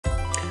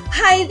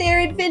Hi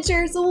there,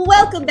 adventurers!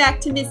 Welcome back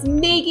to Miss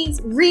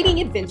Meggy's Reading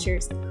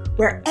Adventures,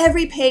 where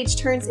every page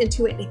turns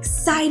into an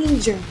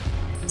exciting journey.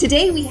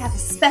 Today we have a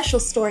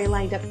special story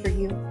lined up for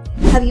you.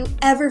 Have you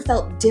ever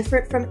felt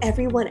different from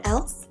everyone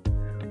else?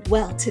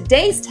 Well,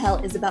 today's tale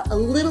is about a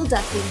little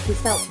duckling who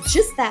felt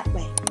just that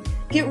way.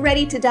 Get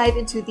ready to dive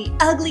into the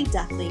Ugly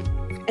Duckling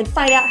and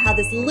find out how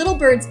this little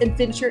bird's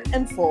adventure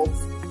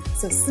unfolds.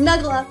 So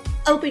snuggle up,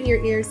 open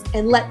your ears,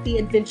 and let the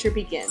adventure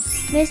begin.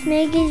 Miss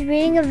Meggy's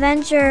Reading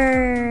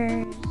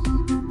Adventures.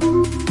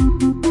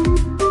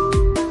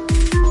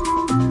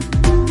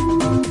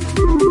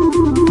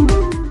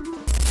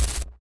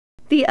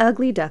 The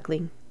Ugly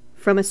Duckling,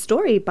 from a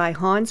story by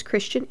Hans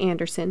Christian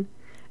Andersen,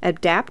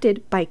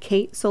 adapted by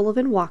Kate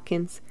Sullivan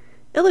Watkins,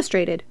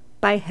 illustrated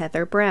by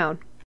Heather Brown.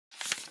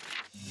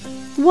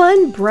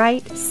 One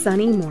bright,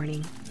 sunny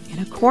morning, in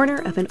a corner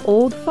of an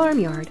old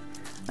farmyard,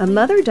 a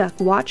mother duck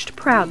watched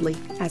proudly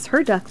as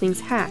her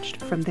ducklings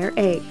hatched from their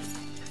eggs.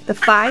 The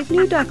 5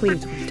 new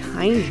ducklings were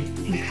tiny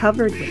and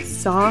covered with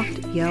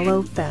soft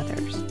yellow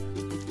feathers.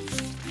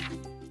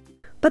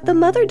 But the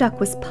mother duck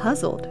was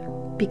puzzled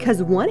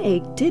because one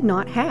egg did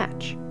not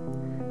hatch.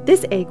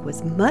 This egg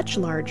was much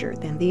larger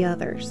than the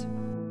others.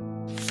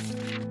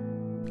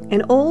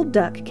 An old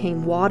duck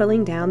came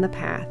waddling down the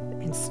path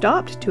and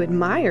stopped to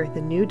admire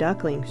the new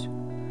ducklings.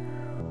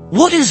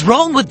 "What is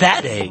wrong with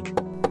that egg?"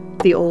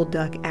 the old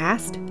duck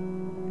asked.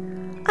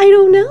 "I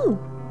don't know,"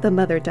 the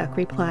mother duck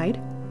replied,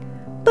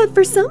 "but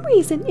for some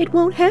reason it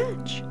won't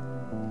hatch."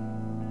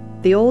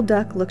 The old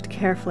duck looked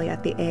carefully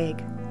at the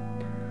egg.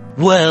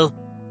 "Well,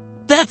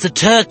 that's a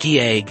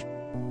turkey egg,"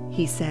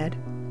 he said.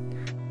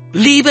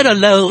 "Leave it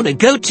alone and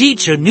go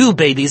teach your new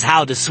babies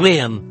how to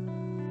swim."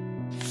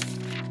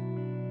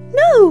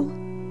 "No,"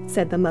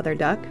 said the mother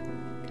duck.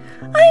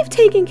 "I've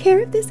taken care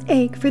of this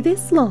egg for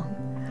this long.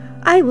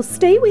 I will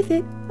stay with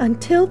it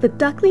until the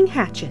duckling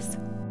hatches."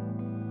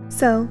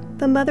 So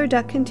the mother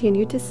duck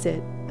continued to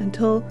sit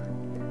until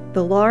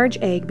the large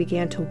egg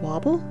began to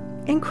wobble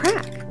and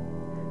crack.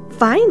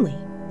 Finally,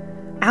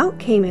 out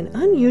came an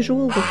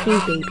unusual-looking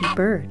baby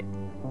bird.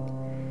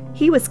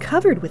 He was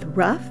covered with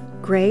rough,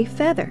 gray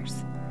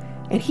feathers,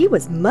 and he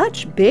was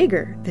much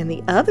bigger than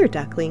the other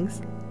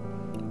ducklings.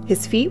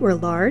 His feet were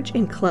large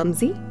and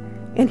clumsy,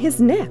 and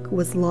his neck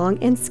was long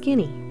and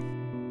skinny.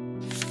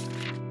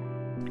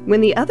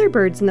 When the other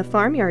birds in the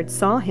farmyard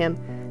saw him,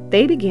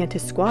 they began to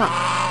squawk.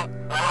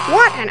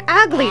 "What an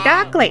ugly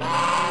duckling!"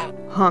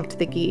 honked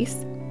the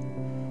geese.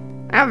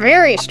 "A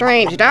very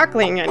strange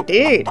duckling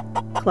indeed,"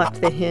 clucked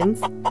the hens.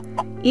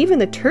 Even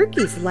the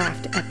turkeys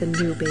laughed at the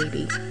new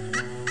baby.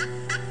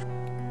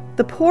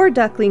 The poor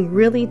duckling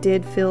really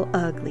did feel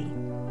ugly.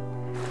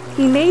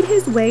 He made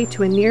his way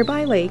to a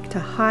nearby lake to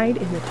hide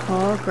in the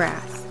tall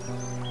grass.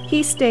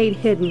 He stayed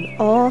hidden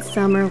all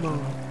summer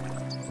long.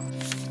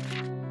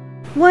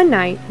 One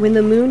night, when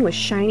the moon was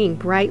shining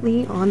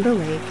brightly on the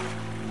lake,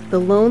 the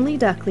lonely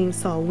duckling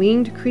saw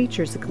winged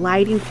creatures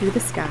gliding through the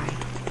sky.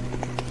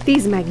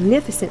 These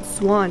magnificent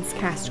swans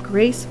cast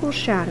graceful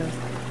shadows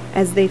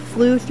as they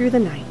flew through the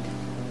night.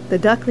 The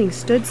duckling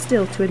stood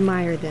still to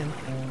admire them.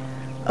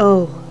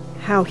 Oh,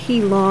 how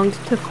he longed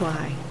to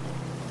fly.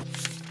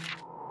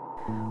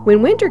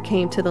 When winter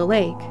came to the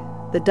lake,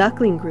 the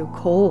duckling grew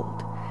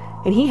cold,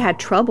 and he had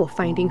trouble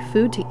finding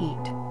food to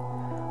eat.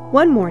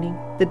 One morning,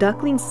 the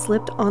duckling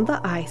slipped on the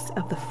ice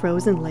of the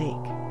frozen lake.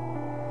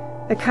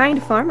 A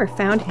kind farmer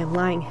found him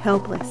lying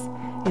helpless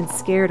and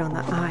scared on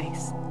the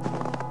ice.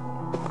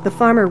 The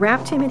farmer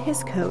wrapped him in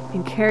his coat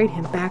and carried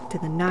him back to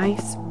the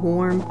nice,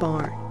 warm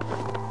barn.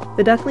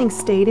 The duckling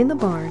stayed in the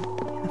barn,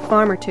 and the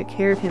farmer took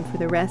care of him for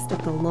the rest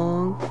of the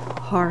long,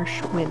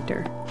 harsh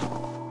winter.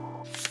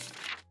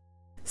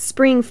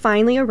 Spring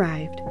finally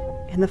arrived,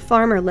 and the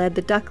farmer led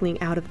the duckling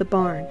out of the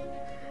barn.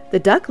 The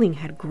duckling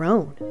had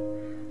grown.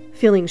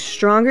 Feeling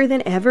stronger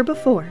than ever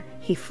before,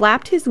 he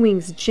flapped his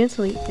wings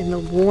gently in the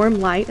warm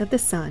light of the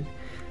sun.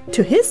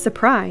 To his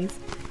surprise,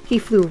 he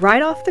flew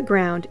right off the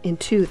ground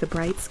into the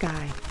bright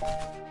sky.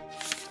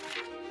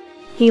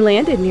 He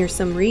landed near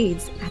some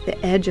reeds at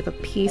the edge of a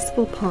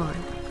peaceful pond.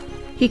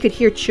 He could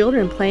hear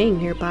children playing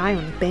nearby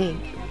on the bank.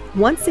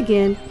 Once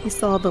again, he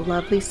saw the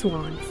lovely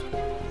swans.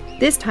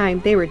 This time,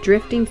 they were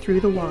drifting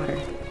through the water.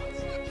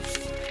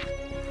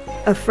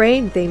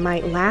 Afraid they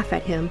might laugh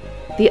at him,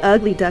 the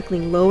ugly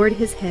duckling lowered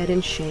his head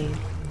in shame.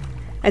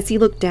 As he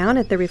looked down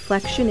at the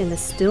reflection in the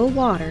still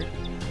water,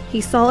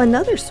 he saw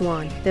another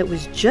swan that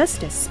was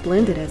just as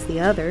splendid as the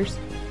others.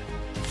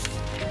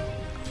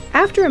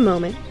 After a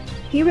moment,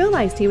 he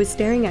realized he was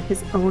staring at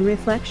his own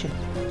reflection.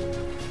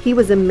 He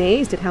was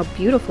amazed at how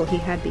beautiful he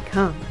had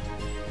become.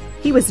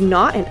 He was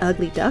not an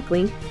ugly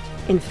duckling.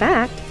 In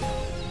fact,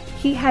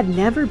 he had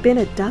never been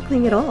a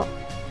duckling at all,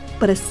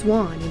 but a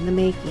swan in the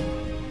making.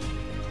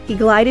 He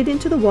glided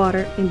into the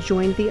water and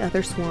joined the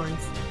other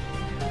swans.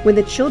 When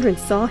the children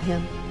saw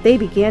him, they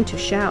began to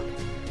shout,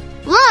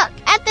 Look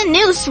at the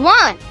new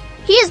swan!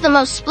 He is the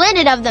most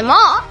splendid of them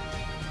all!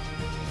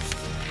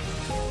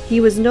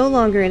 He was no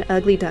longer an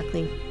ugly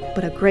duckling,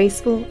 but a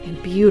graceful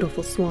and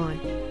beautiful swan.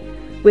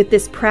 With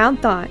this proud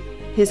thought,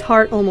 His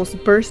heart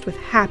almost burst with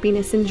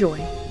happiness and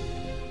joy.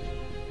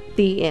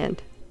 The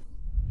end.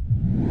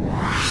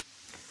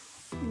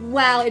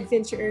 Wow,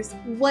 adventurers,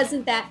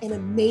 wasn't that an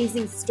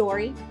amazing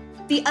story?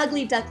 The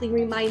Ugly Duckling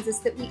reminds us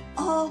that we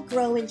all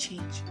grow and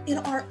change in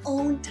our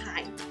own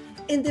time,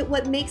 and that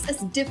what makes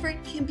us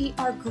different can be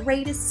our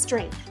greatest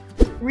strength.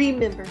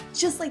 Remember,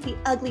 just like the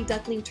Ugly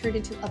Duckling turned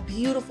into a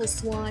beautiful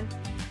swan,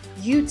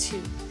 you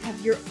too have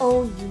your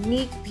own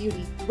unique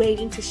beauty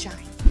waiting to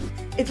shine.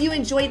 If you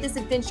enjoyed this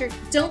adventure,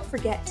 don't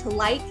forget to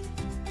like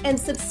and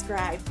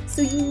subscribe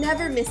so you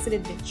never miss an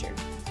adventure.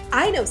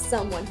 I know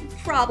someone who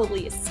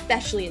probably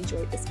especially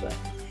enjoyed this book,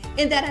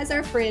 and that is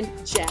our friend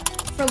Jeff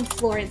from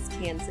Florence,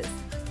 Kansas.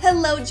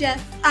 Hello,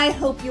 Jeff. I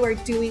hope you are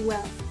doing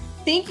well.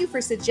 Thank you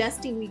for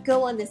suggesting we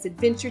go on this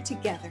adventure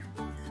together.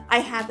 I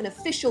have an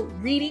official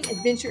Reading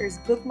Adventurers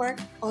bookmark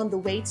on the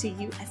way to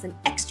you as an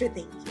extra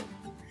thank you.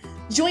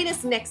 Join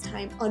us next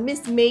time on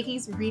Miss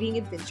Meggy's Reading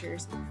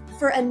Adventures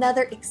for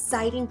another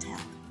exciting tale.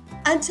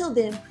 Until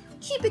then,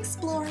 keep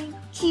exploring,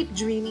 keep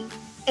dreaming,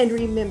 and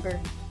remember,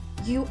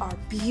 you are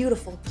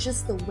beautiful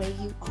just the way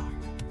you are.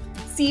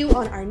 See you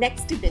on our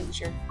next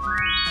adventure.